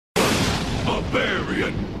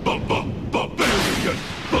Barbarian! Barbarian!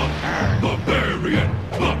 Barbarian!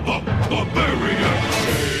 Barbarian!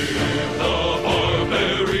 Save the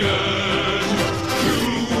Barbarian!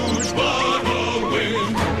 Huge bottle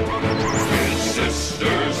win! His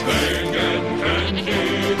sisters Fang and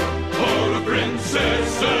Candy, for a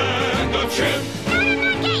princess and a chimp!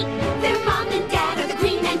 Their mom and dad are the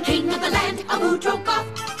queen and king of the land. A who broke off.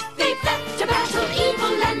 They've left to battle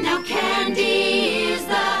evil, and now Candy is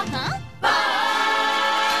the boss.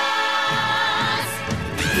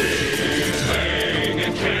 These Fang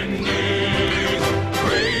and Candy,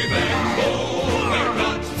 brave and bold they're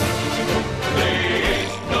not. They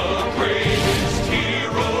ain't the greatest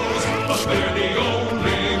heroes, but they're the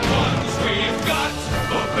only ones we've got.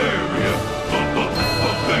 Barbarian,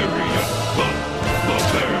 Barbarian,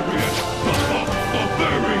 Barbarian, Barbarian,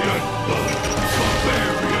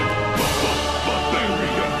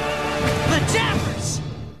 Barbarian. The Jammers!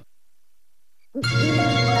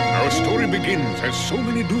 Our story begins, as so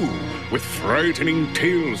many do, with frightening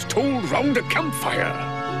tales told round a campfire.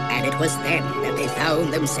 And it was then that they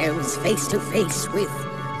found themselves face to face with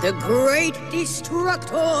the Great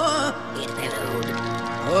Destructor. It bellowed,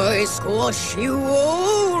 "I squash you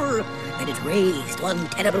all!" And it raised one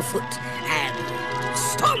terrible foot and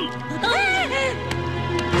stomp!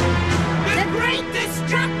 The Great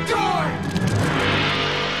Destructor!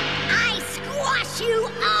 I squash you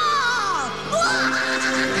all!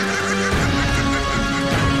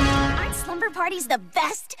 Aren't slumber parties the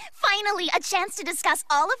best? Finally, a chance to discuss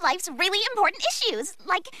all of life's really important issues.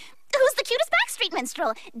 Like, who's the cutest Backstreet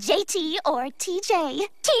minstrel? JT or TJ?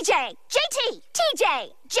 TJ! JT!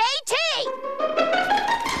 TJ! JT!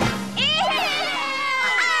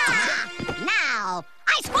 Now,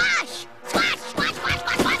 I squash! Squash, squash, squash,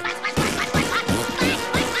 squash, squash, squash, squash, squash, squash, squash,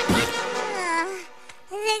 squash, squash, squash.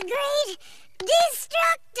 The Great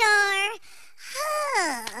Destructor!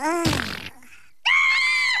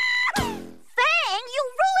 Fang, you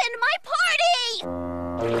ruined my party!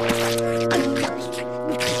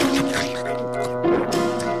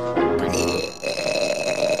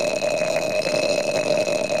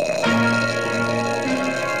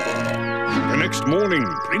 The next morning,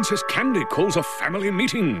 Princess Candy calls a family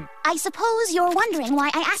meeting. I suppose you're wondering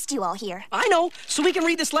why I asked you all here. I know, so we can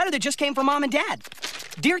read this letter that just came from Mom and Dad.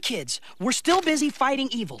 Dear kids, we're still busy fighting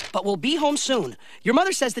evil, but we'll be home soon. Your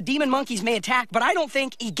mother says the demon monkeys may attack, but I don't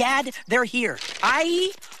think, egad, they're here.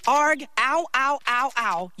 I, arg, ow, ow, ow,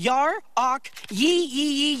 ow, yar, awk, yee,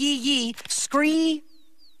 yee, yee, yee, yee, scree,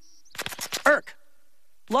 irk.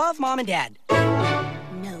 Love, Mom and Dad.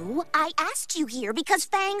 No, I asked you here because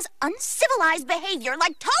Fang's uncivilized behavior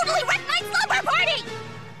totally wrecked my slumber party!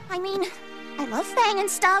 I mean, I love Fang and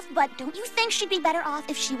stuff, but don't you think she'd be better off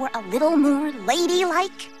if she were a little more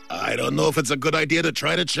ladylike? I don't know if it's a good idea to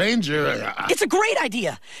try to change her. It's a great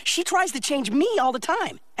idea. She tries to change me all the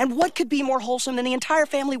time. And what could be more wholesome than the entire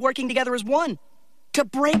family working together as one? To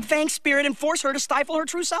break Fang's spirit and force her to stifle her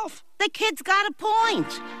true self. The kid's got a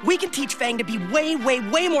point. We can teach Fang to be way, way,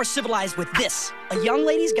 way more civilized with this. A young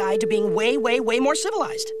lady's guide to being way, way, way more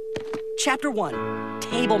civilized. Chapter 1,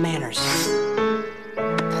 Table Manners.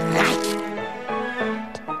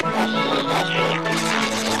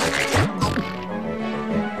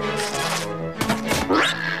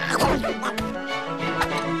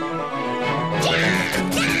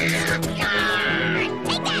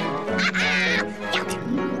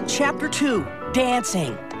 Chapter 2,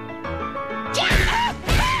 Dancing.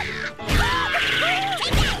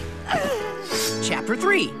 Chapter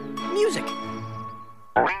 3, Music.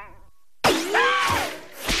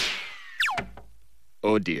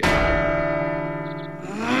 Oh, dear. What?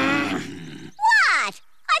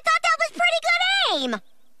 I thought that was pretty good aim!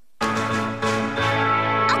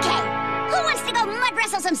 Okay, who wants to go mud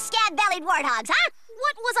wrestle some scab-bellied warthogs, huh?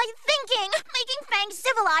 What was I thinking? Making Fang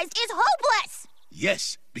civilized is hopeless!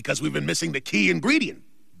 Yes, because we've been missing the key ingredient.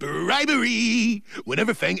 Bribery!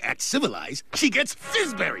 Whenever Fang acts civilized, she gets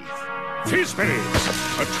fizzberries.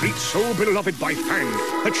 Fizzberries, a treat so beloved by Fang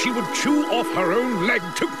that she would chew off her own leg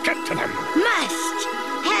to get to them. Must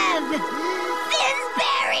have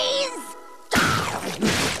fizzberries!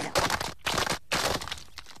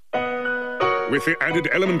 With the added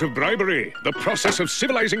element of bribery, the process of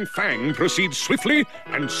civilizing Fang proceeds swiftly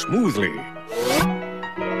and smoothly.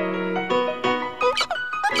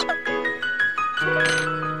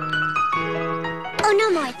 Oh, no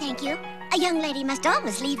more, thank you. A young lady must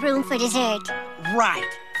always leave room for dessert. Right.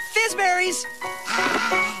 Fizzberries!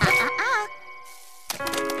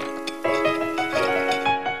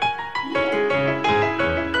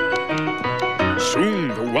 Soon,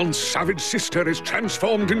 the once savage sister is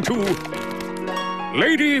transformed into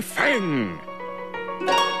Lady Fang.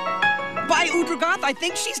 By Udragoth, I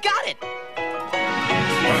think she's got it.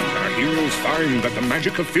 But our heroes find that the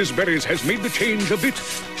magic of fizzberries has made the change a bit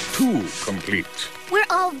too complete. We're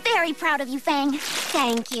all very proud of you, Fang.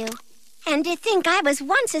 Thank you. And to think I was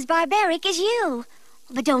once as barbaric as you.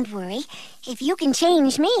 But don't worry. If you can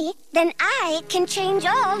change me, then I can change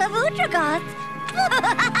all of Udragoth.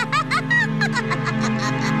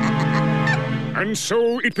 And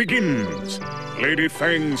so it begins. Lady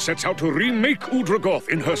Fang sets out to remake Udragoth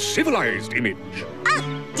in her civilized image.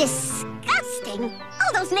 Ah, disgusting!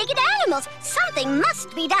 All those naked animals! Something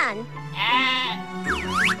must be done.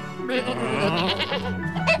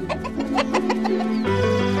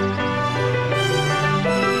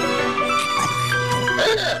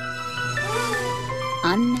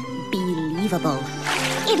 Unbelievable.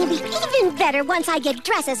 It'll be even better once I get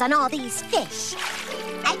dresses on all these fish.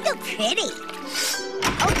 I feel pretty.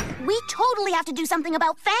 Oh, we totally have to do something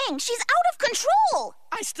about Fang. She's out of control.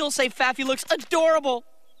 I still say Faffy looks adorable.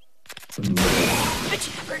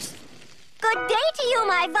 Jabbers. Good day to you,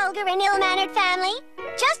 my vulgar and ill-mannered family.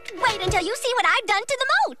 Just wait until you see what I've done to the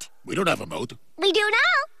moat. We don't have a moat. We do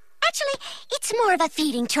now. Actually, it's more of a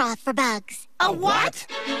feeding trough for bugs. A what?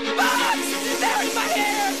 Bugs! They're in my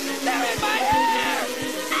hair! They're in my hair!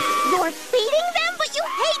 You're feeding them, but you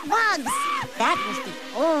hate bugs. That was the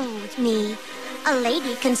old me. A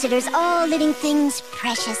lady considers all living things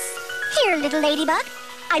precious. Here, little ladybug,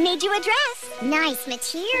 I made you a dress. Nice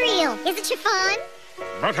material. Isn't she fun?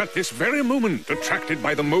 But at this very moment, attracted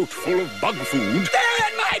by the moat full of bug food, They're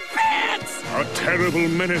in my pants! a terrible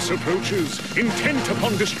menace approaches, intent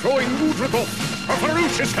upon destroying Udragoth, a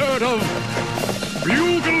ferocious herd of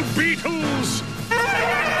bugle beetles.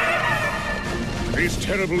 These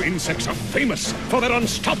terrible insects are famous for their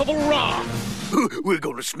unstoppable wrath. We're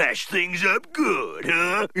gonna smash things up good,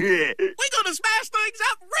 huh? We're gonna smash things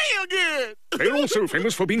up real good! They're also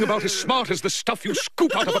famous for being about as smart as the stuff you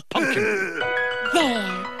scoop out of a pumpkin.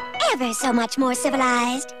 There, ever so much more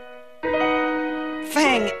civilized.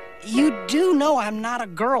 Fang, you do know I'm not a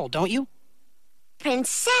girl, don't you?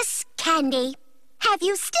 Princess Candy, have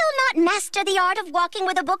you still not mastered the art of walking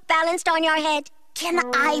with a book balanced on your head? Can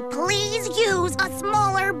I please use a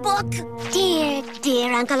smaller book?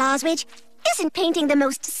 Dear Uncle Oswidge, isn't painting the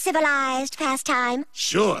most civilized pastime?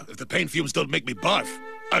 Sure, if the paint fumes don't make me barf.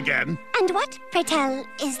 Again. And what, pray tell,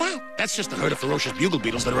 is that? That's just a herd of ferocious bugle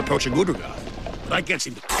beetles that are approaching Udragoth. But I can't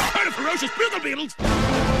seem to... Herd of ferocious bugle beetles?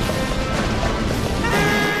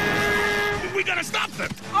 We gotta stop them!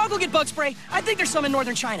 I'll go get bug spray. I think there's some in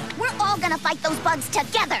northern China. We're all gonna fight those bugs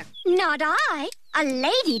together. Not I. A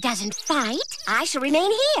lady doesn't fight. I shall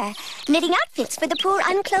remain here, knitting outfits for the poor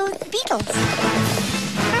unclothed beetles.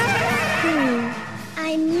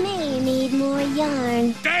 I may need more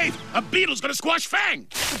yarn. Dave, a beetle's gonna squash Fang!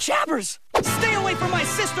 Jabbers! Stay away from my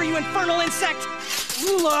sister, you infernal insect!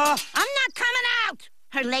 Lula! I'm not coming out!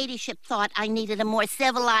 Her ladyship thought I needed a more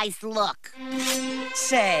civilized look.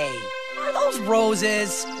 Say, are those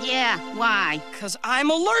roses? Yeah, why? 'Cause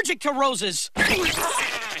I'm allergic to roses.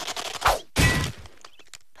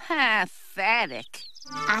 Pathetic.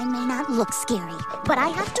 I may not look scary, but I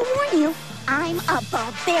have to warn you, I'm a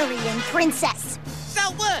barbarian princess. So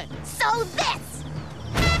what? So this!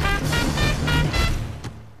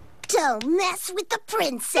 Don't mess with the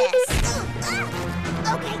princess.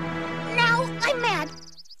 Okay, now I'm mad.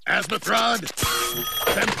 Asmathrod!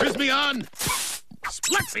 Prismion!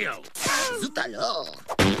 Splexio! Zutalo.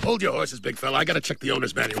 Hold your horses, big fella. I gotta check the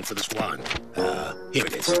owner's manual for this wand. Here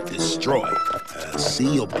it is. Destroy.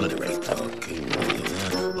 See obliterate. Okay.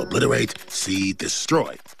 Obliterate, see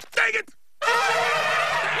destroy. Dang it!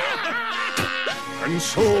 And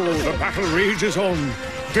so the battle rages on,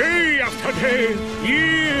 day after day,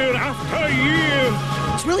 year after year.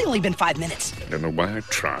 It's really only been 5 minutes. I don't know why I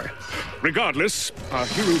try. Regardless, our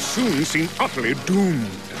heroes soon seem utterly doomed.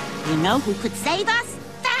 You know who could save us?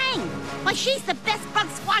 Fang! Why, she's the best bug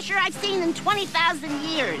squasher I've seen in 20,000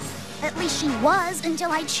 years. At least she was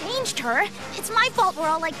until I changed her. It's my fault we're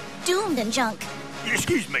all, like, doomed and junk.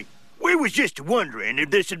 Excuse me. We was just wondering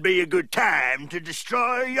if this would be a good time to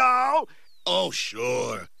destroy y'all. Oh,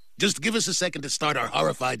 sure. Just give us a second to start our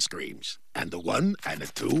horrified screams. And the 1, and the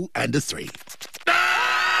 2, and the 3.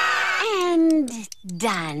 And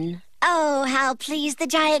done. Oh, how pleased the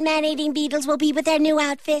giant man-eating beetles will be with their new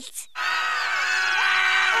outfits.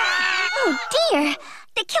 Oh, dear.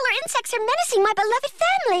 The killer insects are menacing my beloved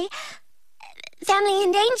family. Family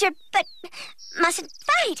in danger, but mustn't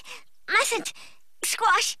fight. Mustn't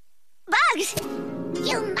squash bugs.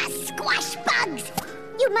 You must squash bugs.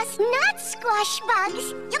 You must not squash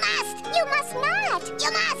bugs. You must. You must not.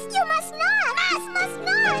 You must. You must not. Must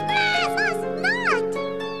not. Must not.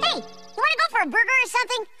 for a burger or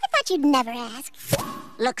something? I thought you'd never ask.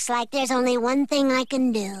 Looks like there's only one thing I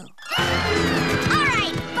can do. All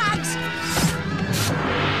right, bugs.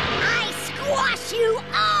 I squash you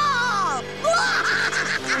all!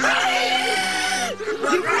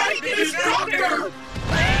 The Great Destructor!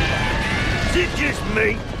 Is it just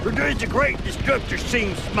me, or does the Great Destructor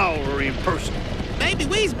seem smaller in person? Maybe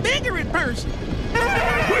we's bigger in person.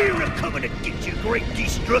 We're coming to get you, Great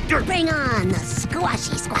Destructor! Bring on the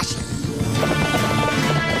squashy squashy.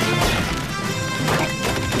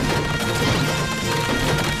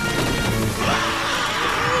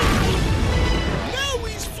 No,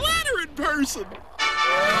 he's flatter in person.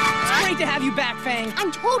 It's great to have you back, Fang.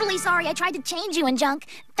 I'm totally sorry I tried to change you and junk.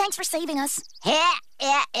 Thanks for saving us. Yeah.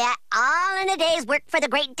 All in a day's work for the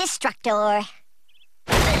Great Destructor.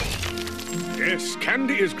 Yes,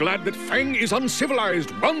 Candy is glad that Fang is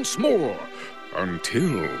uncivilized once more.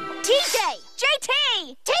 Until... TJ! JT!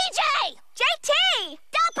 TJ! JT!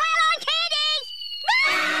 Don't pile on candy!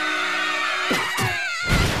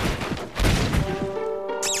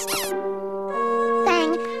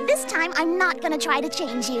 Fang, this time I'm not gonna try to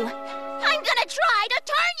change you. I'm gonna try to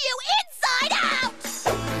turn you inside out!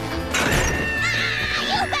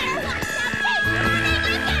 You better watch that big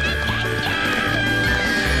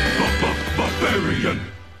Barbarian!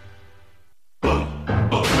 Barbarian!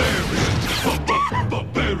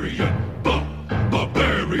 Barbarian!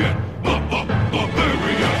 Barbarian!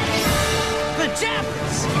 Barbarian!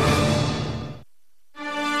 Pajamas!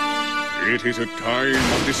 It is a time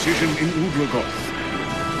of decision in Udragoth.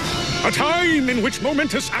 A time in which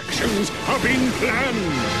momentous actions are being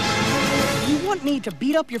planned. You want me to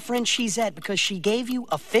beat up your friend Shizette because she gave you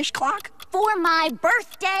a fish clock? For my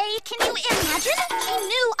birthday, can you imagine? She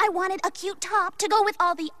knew I wanted a cute top to go with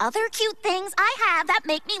all the other cute things I have that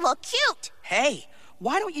make me look cute. Hey,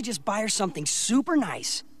 why don't you just buy her something super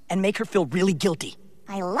nice and make her feel really guilty?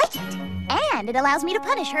 I like it. And it allows me to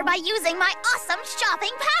punish her by using my awesome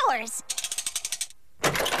shopping powers.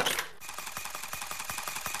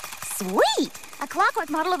 Sweet! A clockwork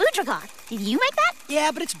model of Udragoth. Did you make that?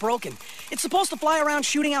 Yeah, but it's broken. It's supposed to fly around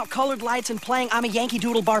shooting out colored lights and playing I'm a Yankee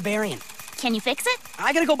Doodle Barbarian. Can you fix it?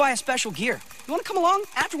 I gotta go buy a special gear. You wanna come along?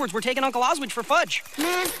 Afterwards, we're taking Uncle Oswich for fudge. Nah,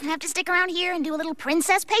 I have to stick around here and do a little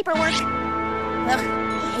princess paperwork. Ugh,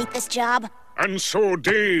 I hate this job. And so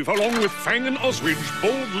Dave, along with Fang and Oswich,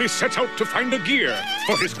 boldly sets out to find a gear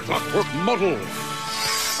for his clockwork model.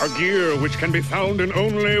 A gear which can be found in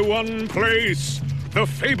only one place. The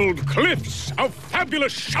fabled cliffs of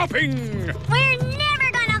fabulous shopping! We're never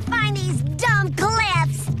gonna find these dumb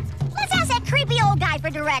cliffs! Let's ask that creepy old guy for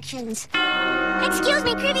directions. Excuse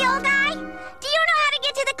me, creepy old guy? Do you know how to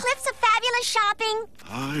get to the cliffs of fabulous shopping?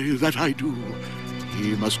 Aye, that I do.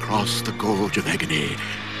 Ye must cross the gorge of agony,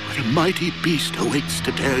 where a mighty beast awaits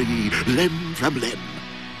to tear ye limb from limb.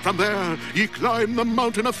 From there, ye climb the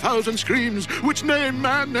mountain of thousand screams, which no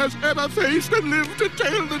man has ever faced and lived to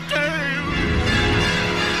tell the tale.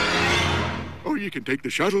 Or ye can take the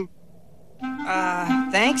shuttle.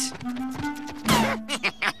 Thanks. What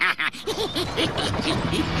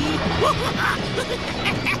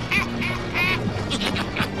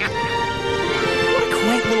a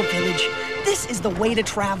quaint little village. This is the way to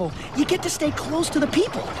travel. You get to stay close to the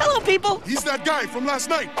people. Hello, people. He's that guy from last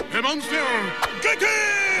night. The monster! Get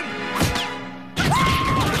him!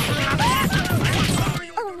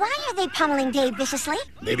 Why are they pummeling Dave viciously?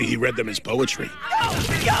 Maybe he read them his poetry.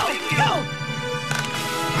 Go!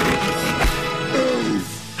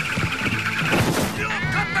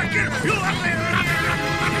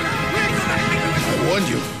 I warned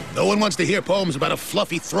you. No one wants to hear poems about a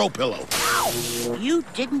fluffy throw pillow. You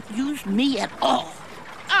didn't use me at all.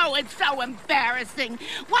 Oh, it's so embarrassing.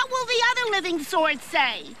 What will the other living swords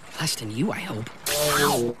say? Less than you, I hope.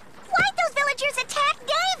 Why'd those villagers attack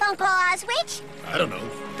Dave, Uncle Oswich? I don't know.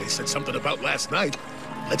 They said something about last night.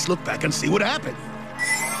 Let's look back and see what happened.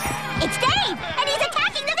 It's Dave, and he's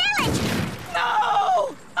attacking the village!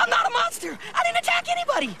 No! I'm not a monster! I didn't attack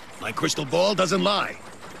anybody! My crystal ball doesn't lie.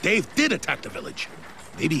 Dave did attack the village.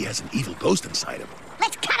 Maybe he has an evil ghost inside him.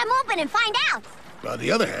 Let's cut him open and find out. On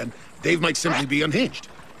the other hand, Dave might simply be unhinged.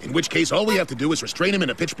 In which case, all we have to do is restrain him in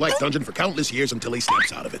a pitch-black dungeon for countless years until he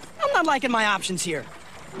snaps out of it. I'm not liking my options here.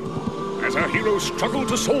 As our heroes struggle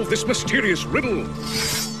to solve this mysterious riddle,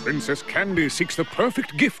 Princess Candy seeks the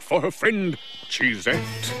perfect gift for her friend, Chisette.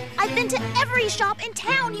 I've been to every shop in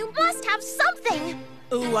town. You must have something.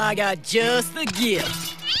 Oh, I got just the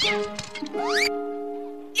gift.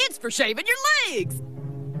 It's for shaving your legs.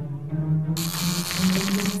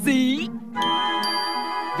 See?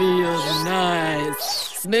 Feels nice.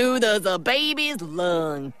 Smooth as a baby's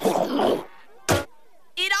lung.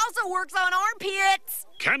 It also works on armpits.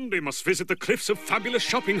 Candy must visit the Cliffs of Fabulous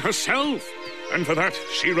Shopping herself. And for that,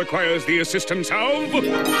 she requires the assistance of... Twinkle,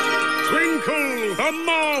 the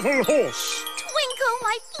Marvel Horse. Twinkle,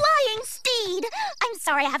 my flying steed. I'm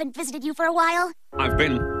sorry I haven't visited you for a while. I've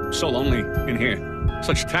been so lonely in here.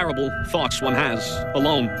 Such terrible thoughts one has,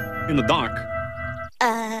 alone, in the dark.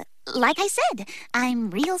 Like I said,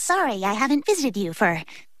 I'm real sorry I haven't visited you for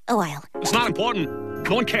a while. It's not important.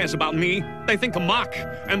 No one cares about me. They think to mock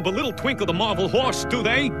and belittle Twinkle the Marvel Horse, do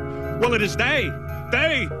they? Well, it is they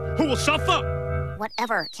who will suffer.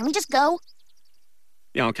 Whatever. Can we just go?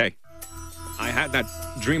 Yeah, okay. I had that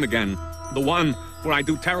dream again. The one where I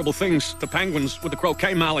do terrible things to penguins with the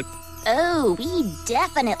croquet mallet. Oh, we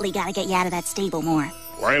definitely gotta get you out of that stable more.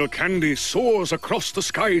 While Candy soars across the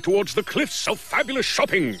sky towards the Cliffs of Fabulous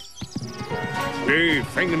Shopping. Dave,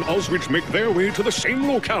 Fang, and Oswich make their way to the same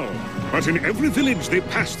locale. But in every village they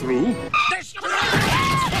pass through,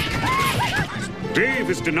 Dave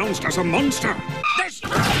is denounced as a monster.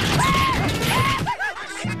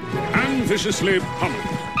 And viciously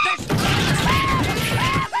pummeled.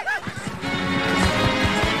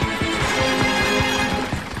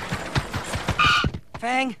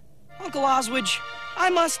 Fang, Uncle Oswich, I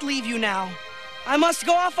must leave you now. I must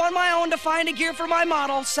go off on my own to find a gear for my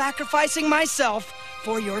model, sacrificing myself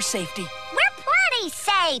for your safety. We're pretty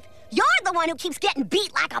safe. You're the one who keeps getting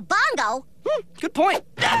beat like a bongo. Good point.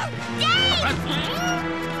 Dave!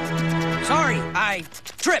 Sorry, I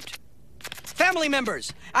tripped. Family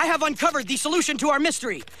members, I have uncovered the solution to our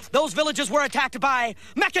mystery. Those villages were attacked by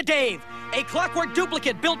Mecha Dave, a clockwork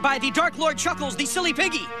duplicate built by the Dark Lord Chuckles, the silly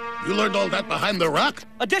piggy. You learned all that behind the rock?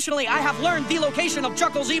 Additionally, I have learned the location of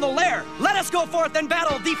Chuckles' evil lair. Let us go forth and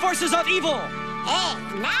battle the forces of evil. Hey,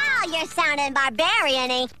 now you're sounding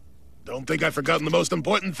barbarian-y. Don't think I've forgotten the most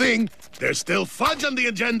important thing. There's still fudge on the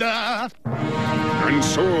agenda. And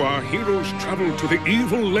so our heroes travel to the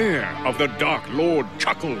evil lair of the Dark Lord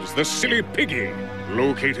Chuckles, the silly piggy,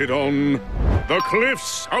 located on the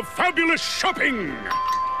Cliffs of Fabulous Shopping.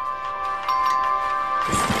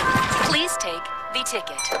 Please take the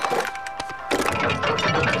ticket.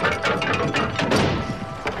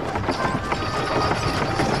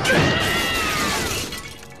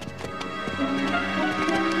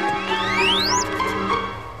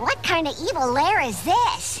 What kind of evil lair is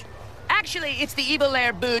this? Actually, it's the Evil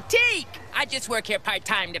Lair Boutique. I just work here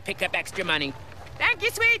part-time to pick up extra money. Thank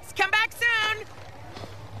you, sweets. Come back soon.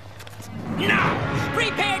 Now,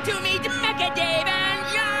 prepare to meet Mecha Dave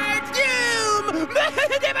and your doom!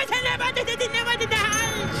 Hey,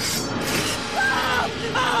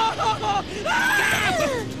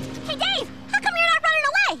 Dave, how come you're not running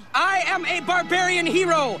away? I am a barbarian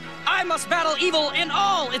hero. I must battle evil in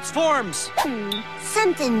all its forms.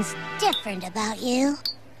 Something's different about you.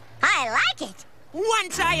 I like it.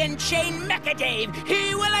 Once I enchain Mecha Dave,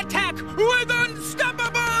 he will attack with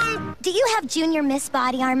unstoppable! Do you have Junior Miss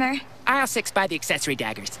body armor? I'll 6 by the accessory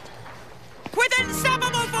daggers. With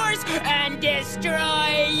unstoppable force and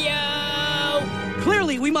destroy you!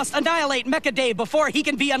 Clearly, we must annihilate Mecha Dave before he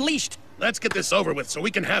can be unleashed. Let's get this over with so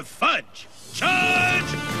we can have fudge.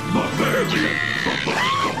 Charge! Barbarian!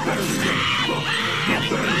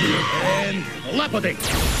 And lapidate.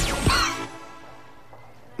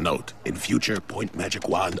 Note, in future, point magic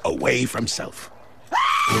wand away from self.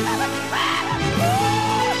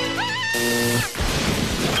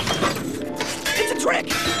 It's a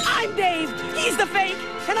trick! I'm Dave, he's the fake,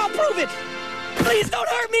 and I'll prove it! Please don't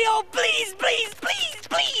hurt me, oh please, please, please,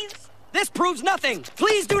 please! This proves nothing!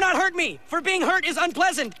 Please do not hurt me, for being hurt is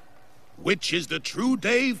unpleasant! Which is the true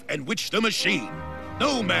Dave and which the machine?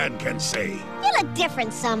 No man can say. You look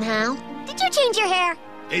different somehow. Did you change your hair?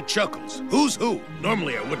 It chuckles. Who's who?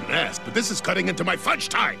 Normally I wouldn't ask, but this is cutting into my fudge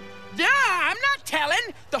time. Yeah, I'm not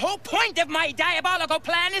telling. The whole point of my diabolical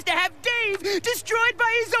plan is to have Dave destroyed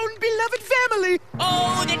by his own beloved family.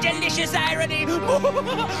 Oh, the delicious irony. Do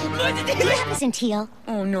you have this in teal?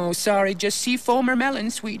 Oh, no, sorry. Just seafoam or melon,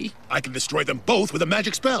 sweetie. I can destroy them both with a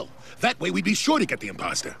magic spell. That way we'd be sure to get the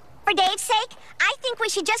imposter. For Dave's sake, I think we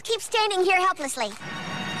should just keep standing here helplessly.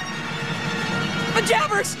 The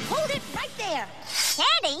jabbers! Hold it right there.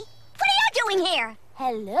 Candy, what are you doing here?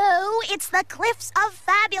 Hello, it's the Cliffs of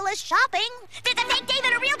Fabulous Shopping. There's a fake Dave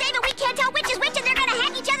and a real Dave, and we can't tell which is which, and they're gonna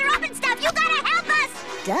hack each other up and stuff. You gotta help us!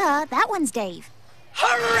 Duh, that one's Dave.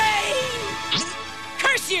 Hooray!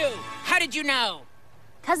 Curse you! How did you know?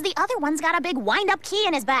 'Cause the other one's got a big wind-up key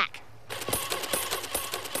in his back.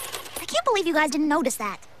 I can't believe you guys didn't notice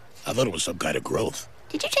that. I thought it was some kind of growth.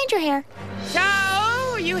 Did you change your hair?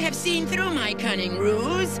 So, you have seen through my cunning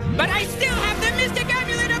ruse, but I still have the mystic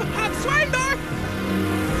amulet of Swinbar!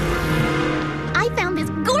 I found this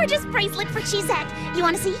bracelet for Cheesette. You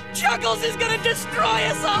want to see? Chuckles is gonna destroy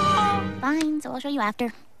us all! Fine, so I'll show you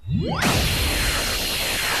after.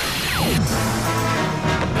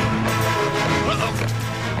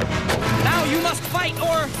 Now you must fight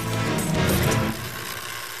or...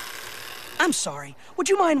 I'm sorry. Would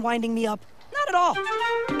you mind winding me up? Not at all.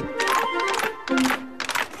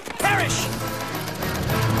 Perish!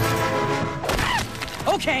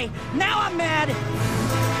 Okay, now I'm mad.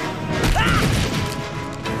 Ah!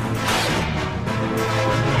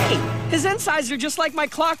 Hey, his insides are just like my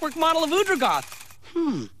clockwork model of Udragoth.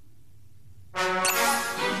 Can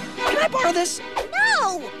I borrow this?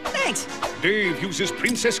 No! Thanks. Dave uses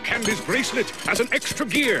Princess Candy's bracelet as an extra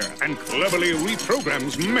gear and cleverly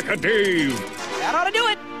reprograms Mecha Dave. That ought to do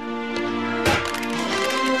it.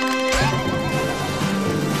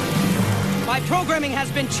 My programming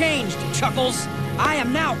has been changed, Chuckles. I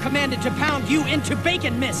am now commanded to pound you into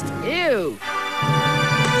bacon mist. Ew.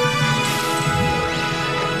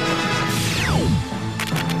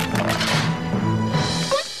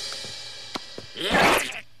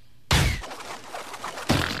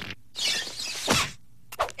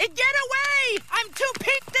 Get away! I'm too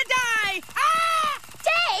pink to die! Ah!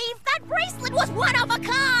 Dave, that bracelet was one of a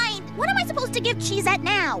kind! What am I supposed to give Cheesette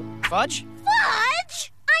now? Fudge?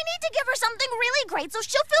 Fudge? I need to give her something really great so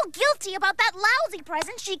she'll feel guilty about that lousy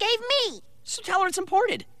present she gave me. So tell her it's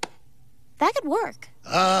imported. That could work.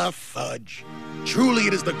 Ah, fudge. Truly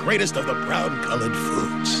it is the greatest of the brown-colored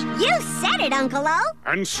foods. You said it, Uncle O.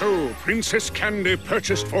 And so, Princess Candy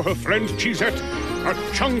purchased for her friend Cheesette a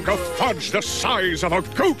chunk of fudge the size of a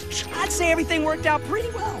goat. I'd say everything worked out pretty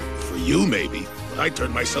well. For you, maybe. I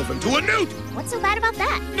turned myself into a newt. What's so bad about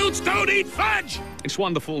that? Newts don't eat fudge! It's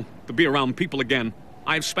wonderful to be around people again.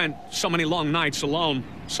 I've spent so many long nights alone.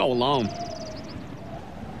 So alone.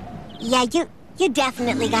 Yeah, you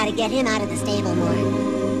definitely gotta get him out of the stable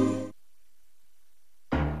more.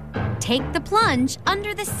 Take the plunge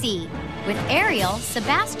under the sea with Ariel,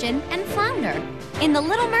 Sebastian, and Flounder in The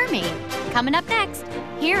Little Mermaid. Coming up next,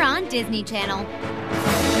 here on Disney Channel.